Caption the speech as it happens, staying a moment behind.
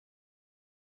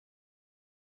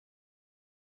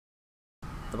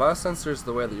The biosensor is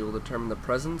the way that you will determine the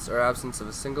presence or absence of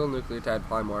a single nucleotide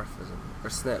polymorphism, or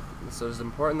SNP, so it is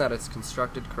important that it's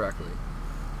constructed correctly.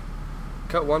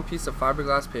 Cut one piece of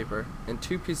fiberglass paper and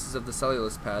 2 pieces of the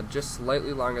cellulose pad just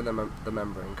slightly longer than the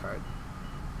membrane card.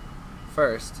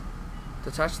 First,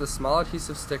 detach the small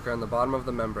adhesive sticker on the bottom of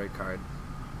the membrane card.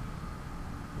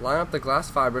 Line up the glass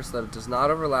fiber so that it does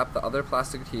not overlap the other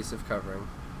plastic adhesive covering,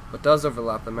 but does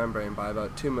overlap the membrane by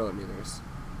about 2 millimeters.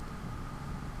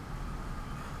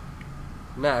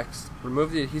 Next,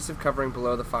 remove the adhesive covering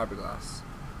below the fiberglass.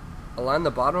 Align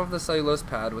the bottom of the cellulose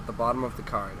pad with the bottom of the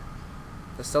card.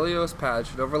 The cellulose pad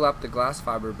should overlap the glass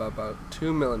fiber by about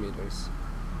 2 millimeters.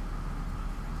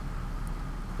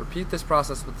 Repeat this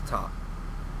process with the top.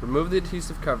 Remove the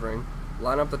adhesive covering,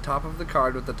 line up the top of the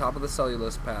card with the top of the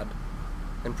cellulose pad,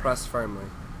 and press firmly.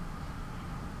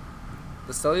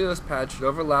 The cellulose pad should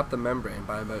overlap the membrane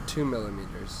by about 2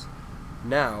 millimeters.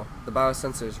 Now, the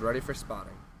biosensor is ready for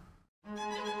spotting.